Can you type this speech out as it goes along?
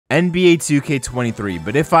NBA 2K23,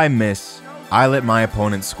 but if I miss, I let my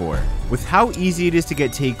opponent score. With how easy it is to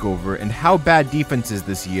get takeover and how bad defense is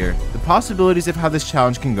this year, the possibilities of how this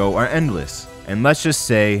challenge can go are endless. And let's just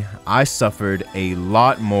say, I suffered a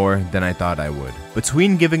lot more than I thought I would.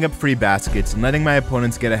 Between giving up free baskets and letting my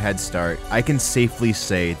opponents get a head start, I can safely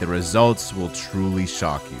say the results will truly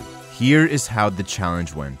shock you. Here is how the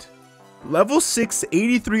challenge went. Level 6,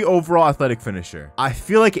 83 overall athletic finisher. I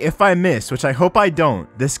feel like if I miss, which I hope I don't,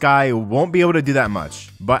 this guy won't be able to do that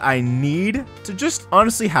much. But I need to just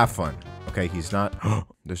honestly have fun. Okay, he's not.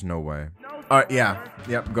 There's no way. Alright, yeah.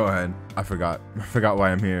 Yep, go ahead. I forgot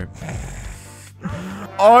why I'm here.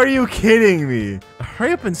 Are you kidding me?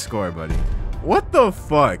 Hurry up and score, buddy. What the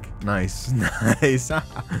fuck? Nice. Nice.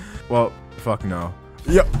 Well, fuck no.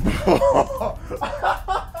 Yep.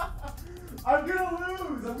 I'm gonna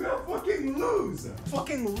lose. I'm gonna fucking lose.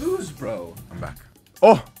 Fucking lose, bro. I'm back.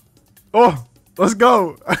 Oh. Oh. Let's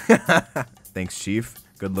go. Thanks, Chief.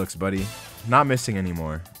 Good looks, buddy. Not missing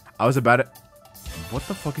anymore. I was about it. What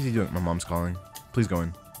the fuck is he doing? My mom's calling. Please go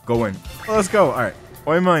in. Go in. Oh, let's go. All right.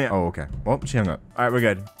 Oh, okay. Well, she hung up. All right, we're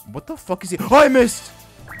good. What the fuck is he? Oh, I missed.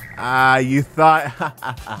 Ah, you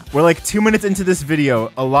thought. We're like 2 minutes into this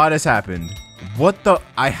video. A lot has happened. What the?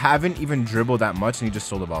 I haven't even dribbled that much and he just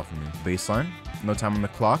stole the ball from me. Baseline. No time on the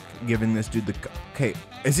clock. Giving this dude the... Okay.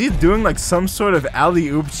 Is he doing like some sort of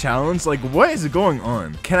alley-oop challenge? Like, what is going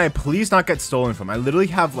on? Can I please not get stolen from? I literally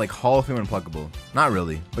have like Hall of Fame unpluckable. Not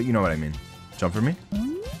really, but you know what I mean. Jump for me.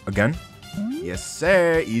 Again. Yes,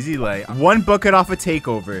 sir. Easy lay. One bucket off a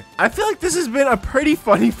takeover. I feel like this has been a pretty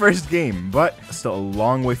funny first game, but still a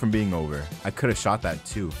long way from being over. I could have shot that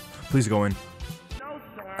too. Please go in.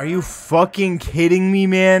 Are you fucking kidding me,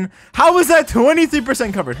 man? How was that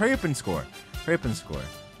 23% covered? Hurry up and score. Hurry up and score.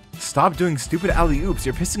 Stop doing stupid alley-oops.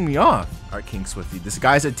 You're pissing me off. Alright, King Swifty. This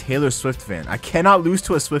guy's a Taylor Swift fan. I cannot lose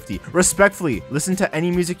to a Swifty. Respectfully, listen to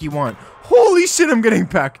any music you want. Holy shit, I'm getting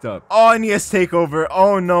packed up. Oh, and he has takeover.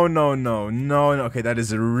 Oh, no. Okay, that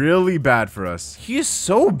is really bad for us. He is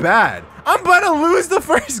so bad. I'm about to lose the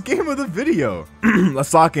first game of the video.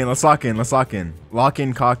 Let's lock in. Lock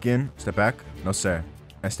in, cock in. Step back. No, sir.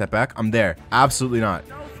 I step back. I'm there. Absolutely not.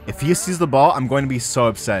 If he sees the ball, I'm going to be so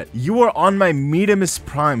upset. You are on my mediumus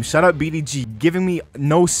prime. Shout out BDG, giving me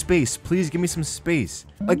no space. Please give me some space.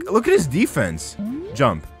 Like, look at his defense.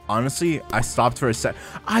 Jump. Honestly, I stopped for a sec.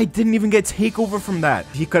 I didn't even get takeover from that.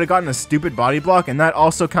 He could have gotten a stupid body block, and that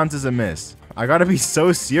also counts as a miss. I gotta be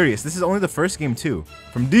so serious. This is only the first game, too.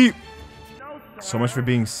 From deep. So much for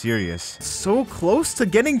being serious. So close to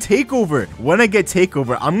getting takeover. When I get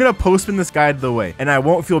takeover, I'm gonna postman this guy out of the way, and I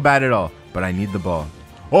won't feel bad at all. But I need the ball.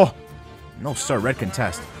 Oh, no, sir. Red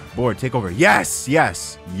contest. Board, take over. Yes,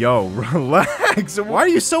 yes. Yo, relax. Why are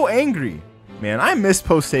you so angry? Man, I miss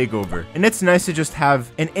post takeover. And it's nice to just have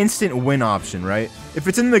an instant win option, right? If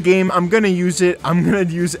it's in the game, I'm going to use it. I'm going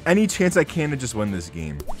to use any chance I can to just win this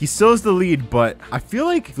game. He still has the lead, but I feel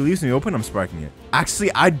like if he leaves me open, I'm sparking it.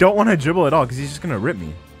 Actually, I don't want to dribble at all because he's just going to rip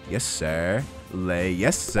me. Yes, sir. Lay.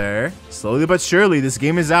 Yes, sir. Slowly but surely, this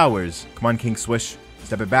game is ours. Come on, King Swish.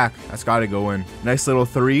 Step it back. That's got to go in. Nice little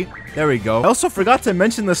three. There we go. I also forgot to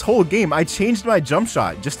mention this whole game. I changed my jump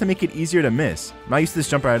shot just to make it easier to miss. I'm not used to this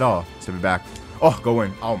jumper at all. Step it back. Oh, go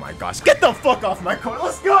in. Oh my gosh. Get the fuck off my court.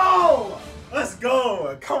 Let's go. Let's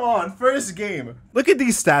go. Come on. First game. Look at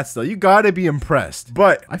these stats though. You got to be impressed.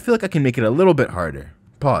 But I feel like I can make it a little bit harder.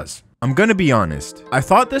 Pause. I'm gonna be honest, I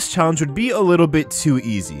thought this challenge would be a little bit too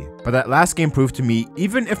easy, but that last game proved to me,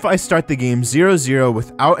 even if I start the game 0-0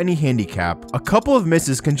 without any handicap, a couple of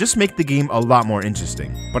misses can just make the game a lot more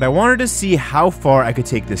interesting. But I wanted to see how far I could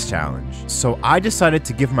take this challenge, so I decided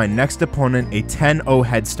to give my next opponent a 10-0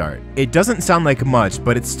 head start. It doesn't sound like much,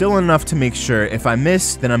 but it's still enough to make sure if I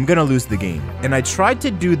miss, then I'm gonna lose the game. And I tried to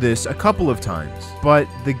do this a couple of times, but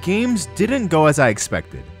the games didn't go as I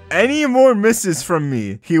expected. Any more misses from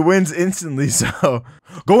me, he wins instantly, so...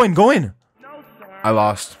 Go in, go in! I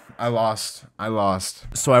lost.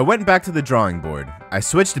 So I went back to the drawing board. I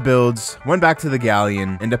switched builds, went back to the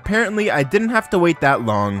Galleon, and apparently I didn't have to wait that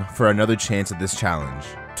long for another chance at this challenge.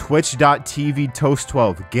 Twitch.tv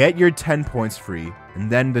Toast12, get your 10 points free, and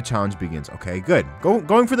then the challenge begins. Okay, good.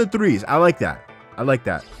 Going for the threes. I like that.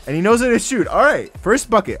 And he knows how to shoot. All right, first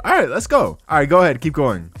bucket. All right, let's go. All right, go ahead, keep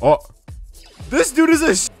going. Oh, this dude is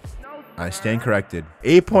a I stand corrected.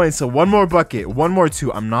 8 points, so one more bucket, one more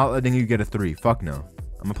two. I'm not letting you get a three. Fuck no.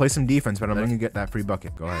 I'm gonna play some defense, but I'm letting you get that free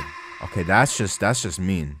bucket. Go ahead. Okay, that's just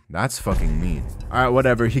mean. That's fucking mean. All right,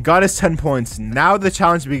 whatever. He got his 10 points. Now the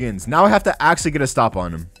challenge begins. Now I have to actually get a stop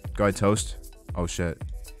on him. Go ahead, Toast. Oh shit.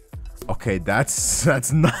 Okay, that's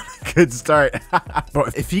not a good start. Bro,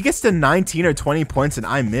 if he gets to 19 or 20 points and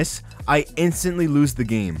I miss, I instantly lose the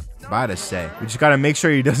game. Bad to say. We just gotta make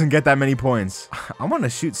sure he doesn't get that many points. I want to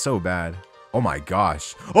shoot so bad. Oh my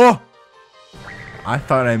gosh. Oh! I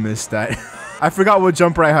thought I missed that. I forgot what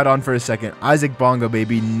jumper I had on for a second. Isaac Bonga,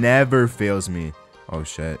 baby, never fails me. Oh,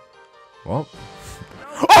 shit. Well.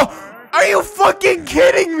 Oh! Are you fucking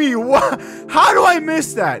kidding me? What? How do I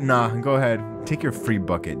miss that? Nah, go ahead. Take your free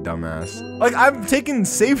bucket, dumbass. Like, I'm taking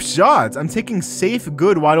safe shots. I'm taking safe,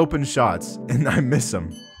 good, wide open shots. And I miss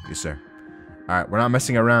them. Yes, sir. All right, we're not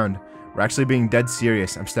messing around. We're actually being dead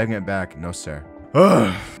serious. I'm stepping it back. No, sir.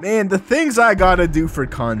 Ugh. Man, the things I gotta do for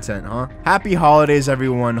content, huh? Happy holidays,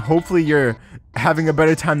 everyone. Hopefully you're having a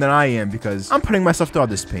better time than I am because I'm putting myself through all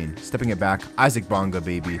this pain. Stepping it back. Isaac Bonga,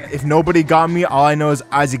 baby. If nobody got me, all I know is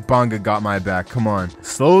Isaac Bonga got my back. Come on.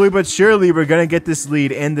 Slowly but surely, we're gonna get this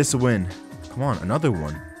lead and this win. Come on, another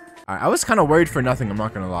one. I was kind of worried for nothing, I'm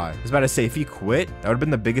not gonna lie. I was about to say, if he quit, that would have been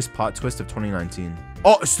the biggest plot twist of 2019.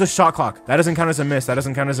 Oh, it's the shot clock. That doesn't count as a miss. That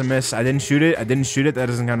doesn't count as a miss. I didn't shoot it. I didn't shoot it. That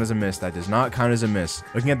doesn't count as a miss. That does not count as a miss.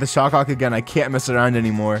 Looking at the shot clock again, I can't mess around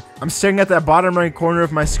anymore. I'm staring at that bottom right corner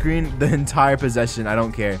of my screen the entire possession. I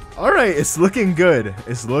don't care. All right, it's looking good.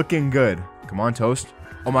 It's looking good. Come on, Toast.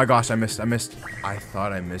 Oh my gosh, I missed. I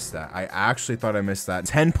thought I missed that. I actually thought I missed that.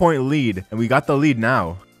 10-point lead, and we got the lead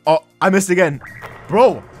now. Oh, I missed again.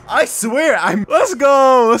 Bro. I swear, let's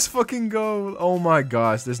go. Let's fucking go. Oh my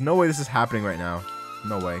gosh. There's no way this is happening right now.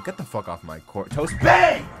 No way. Get the fuck off my court. Toast.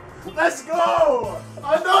 Bang! Let's go!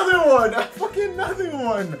 Another one! Fucking another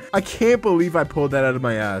one! I can't believe I pulled that out of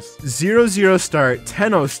my ass. 0-0 start,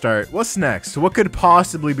 10-0 start. What's next? What could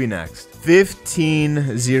possibly be next?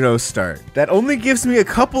 15-0 start. That only gives me a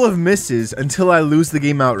couple of misses until I lose the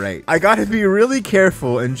game outright. I gotta be really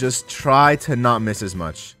careful and just try to not miss as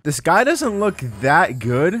much. This guy doesn't look that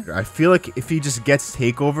good. I feel like if he just gets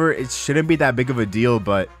takeover, it shouldn't be that big of a deal,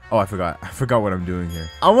 but... Oh, I forgot what I'm doing here.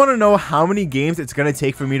 I want to know how many games it's gonna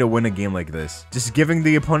take for me to win a game like this. Just giving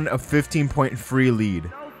the opponent a 15-point free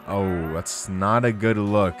lead. Oh, that's not a good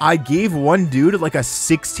look. I gave one dude like a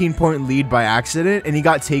 16-point lead by accident, and he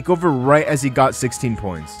got takeover right as he got 16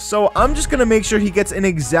 points. So I'm just gonna make sure he gets an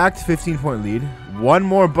exact 15-point lead. One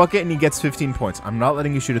more bucket and he gets 15 points. I'm not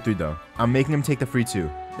letting you shoot a 3 though. I'm making him take the free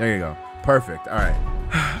 2. There you go. Perfect. All right.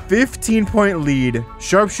 15-point lead.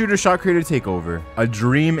 Sharpshooter, shot creator, takeover. A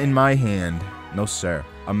dream in my hand. No, sir.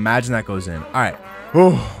 Imagine that goes in. All right.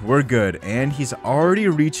 Oh, we're good. And he's already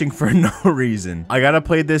reaching for no reason. I gotta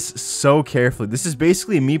play this so carefully. This is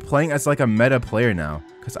basically me playing as like a meta player now.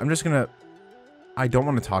 Because I'm just gonna... I don't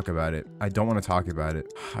want to talk about it. I don't want to talk about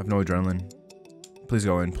it. I have no adrenaline. Please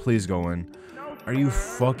go in. Please go in. Are you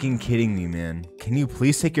fucking kidding me, man? Can you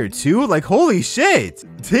please take your 2? Like, holy shit.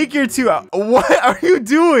 Take your 2 out. What are you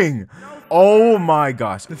doing? Oh my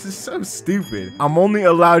gosh. This is so stupid. I'm only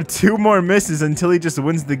allowed 2 more misses until he just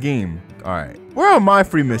wins the game. All right. Where are my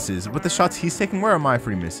free misses? With the shots he's taking, where are my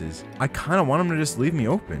free misses? I kind of want him to just leave me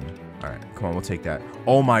open. All right. Come on, we'll take that.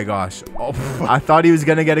 Oh my gosh. Oh, I thought he was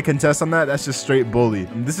going to get a contest on that. That's just straight bully.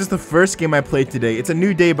 This is the first game I played today. It's a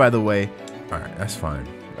new day, by the way. All right. That's fine.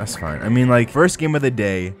 That's fine. I mean, like, first game of the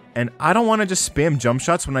day, and I don't want to just spam jump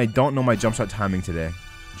shots when I don't know my jump shot timing today.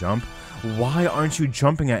 Jump? Why aren't you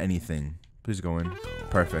jumping at anything? Please go in.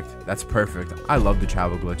 Perfect. That's perfect. I love the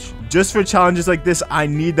travel glitch. Just for challenges like this, I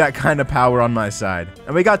need that kind of power on my side.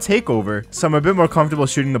 And we got takeover, so I'm a bit more comfortable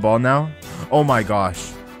shooting the ball now. Oh my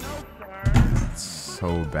gosh. That's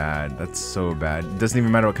so bad. That's so bad. It doesn't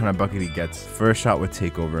even matter what kind of bucket he gets. First shot with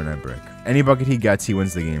takeover and a brick. Any bucket he gets, he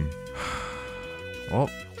wins the game. Oh.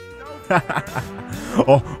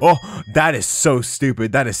 oh, that is so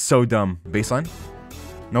stupid. That is so dumb. Baseline?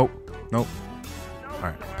 Nope. Nope. All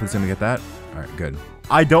right, please let me get that. All right, good.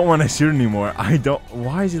 I don't want to shoot anymore. I don't.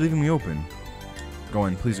 Why is he leaving me open? Go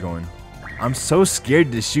in, please go in. I'm so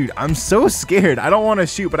scared to shoot. I'm so scared. I don't want to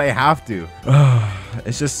shoot, but I have to.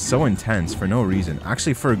 It's just so intense for no reason.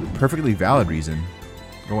 Actually, for a perfectly valid reason.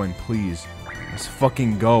 Go in, please. Let's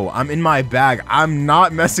fucking go. I'm in my bag. I'm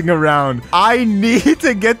not messing around. I need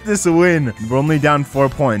to get this win. We're only down 4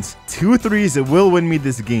 points. 2 threes. It will win me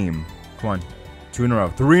this game. Come on. 2 in a row.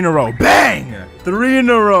 3 in a row. Bang! 3 in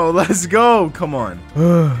a row. Let's go. Come on.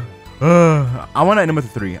 I want to end him with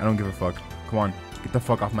a 3. I don't give a fuck. Come on. Get the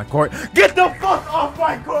fuck off my court. Get the fuck off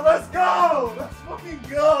my court. Let's go. Let's fucking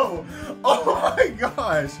go. Oh my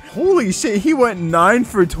gosh. Holy shit. He went 9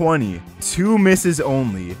 for 20. 2 misses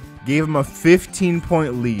only. Gave him a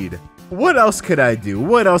 15-point lead. What else could I do?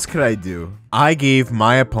 What else could I do? I gave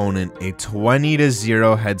my opponent a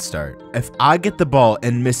 20-0 head start. If I get the ball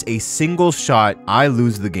and miss a single shot, I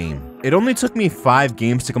lose the game. It only took me 5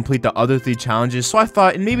 games to complete the other 3 challenges, so I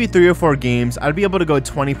thought in maybe 3 or 4 games, I'd be able to go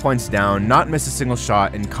 20 points down, not miss a single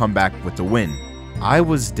shot, and come back with the win. I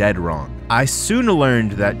was dead wrong. I soon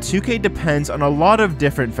learned that 2K depends on a lot of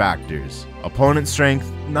different factors. Opponent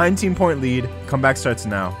strength, 19-point lead, comeback starts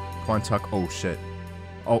now. Come on, Tuck. Oh, shit.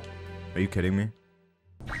 Oh, are you kidding me?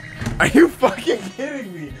 Are you fucking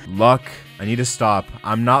kidding me? Luck, I need to stop.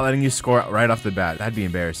 I'm not letting you score right off the bat. That'd be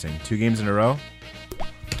embarrassing. 2 games in a row?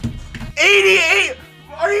 88!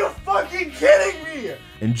 Are you fucking kidding me?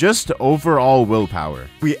 And just overall willpower.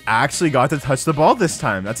 We actually got to touch the ball this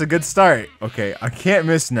time. That's a good start. Okay, I can't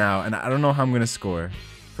miss now, and I don't know how I'm gonna score.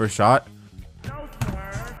 First shot.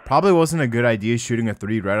 Probably wasn't a good idea shooting a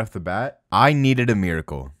 3 right off the bat. I needed a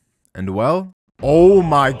miracle. And well, oh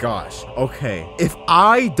my gosh. Okay, if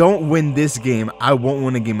I don't win this game, I won't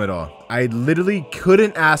win a game at all. I literally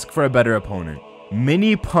couldn't ask for a better opponent.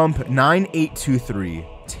 Mini pump 9823.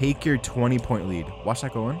 Take your 20-point lead. Watch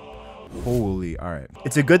that go in. Holy, all right.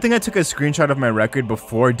 It's a good thing I took a screenshot of my record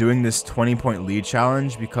before doing this 20-point lead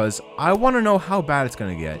challenge because I want to know how bad it's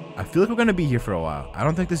going to get. I feel like we're going to be here for a while. I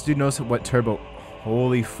don't think this dude knows what turbo...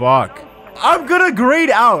 Holy fuck. I'm going to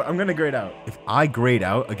grade out. I'm going to grade out. If I grade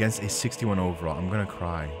out against a 61 overall, I'm going to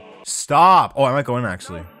cry. Stop. Oh, I might go in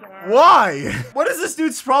actually. Why? What is this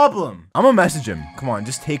dude's problem? I'm going to message him. Come on,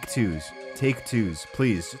 just take 2s. Take 2s,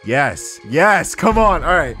 please. Yes, yes, come on.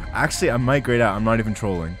 All right. Actually, I might grade out. I'm not even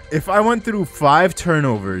trolling. If I went through 5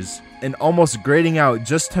 turnovers and almost grading out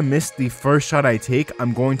just to miss the first shot I take,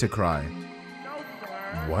 I'm going to cry.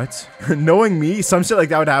 What? Knowing me, some shit like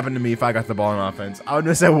that would happen to me if I got the ball on offense. I would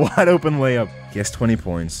miss a wide open layup. He has 20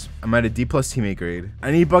 points. I'm at a D+ teammate grade.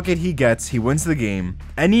 Any bucket he gets, he wins the game.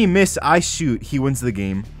 Any miss I shoot, he wins the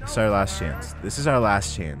game. This is our last chance. This is our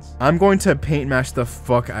last chance. I'm going to paint mash the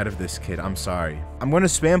fuck out of this kid. I'm sorry. I'm going to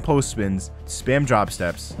spam post spins, spam drop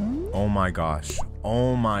steps. Oh my gosh.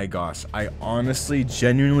 Oh my gosh. I honestly,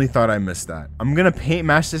 genuinely thought I missed that. I'm going to paint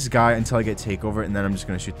mash this guy until I get takeover, and then I'm just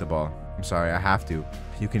going to shoot the ball. I'm sorry, I have to.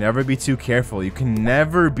 You can never be too careful. You can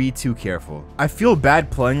never be too careful. I feel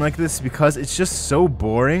bad playing like this because it's just so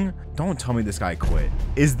boring. Don't tell me this guy quit.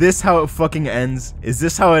 Is this how it fucking ends? Is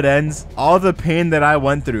this how it ends? All the pain that I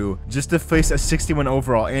went through just to face a 61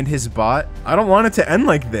 overall and his bot? I don't want it to end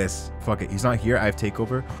like this. Fuck it, he's not here. I have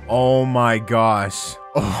takeover. Oh my gosh.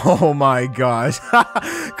 Oh my gosh.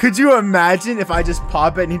 Could you imagine if I just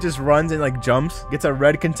pop it and he just runs and like jumps, gets a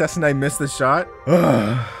red contestant, I miss the shot?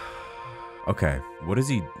 Okay, what are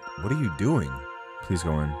you doing? Please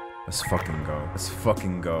go in. Let's fucking go. Let's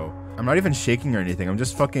fucking go. I'm not even shaking or anything. I'm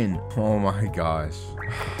just fucking, oh my gosh.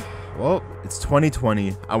 Well, it's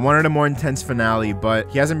 2020. I wanted a more intense finale, but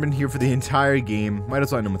he hasn't been here for the entire game. Might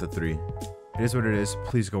as well end him with a 3. It is what it is.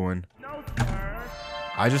 Please go in.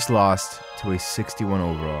 I just lost to a 61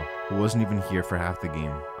 overall who wasn't even here for half the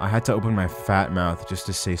game. I had to open my fat mouth just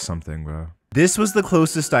to say something, bro. This was the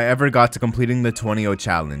closest I ever got to completing the 20-0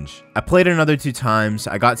 challenge. I played another 2 times.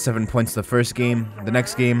 I got 7 points the first game. The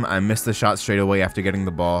next game, I missed the shot straight away after getting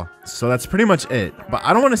the ball. So that's pretty much it. But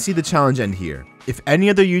I don't want to see the challenge end here. If any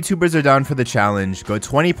other YouTubers are down for the challenge, go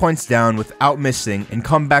 20 points down without missing and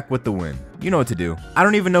come back with the win. You know what to do. I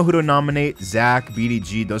don't even know who to nominate. Zach,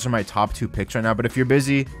 BDG, those are my top 2 picks right now. But if you're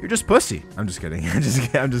busy, you're just pussy. I'm just kidding.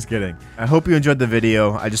 I'm just kidding. I hope you enjoyed the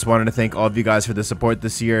video. I just wanted to thank all of you guys for the support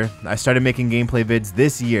this year. I started making gameplay vids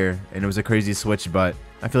this year, and it was a crazy switch, but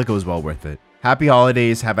I feel like it was well worth it. Happy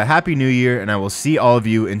holidays, have a happy new year, and I will see all of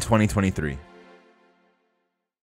you in 2023.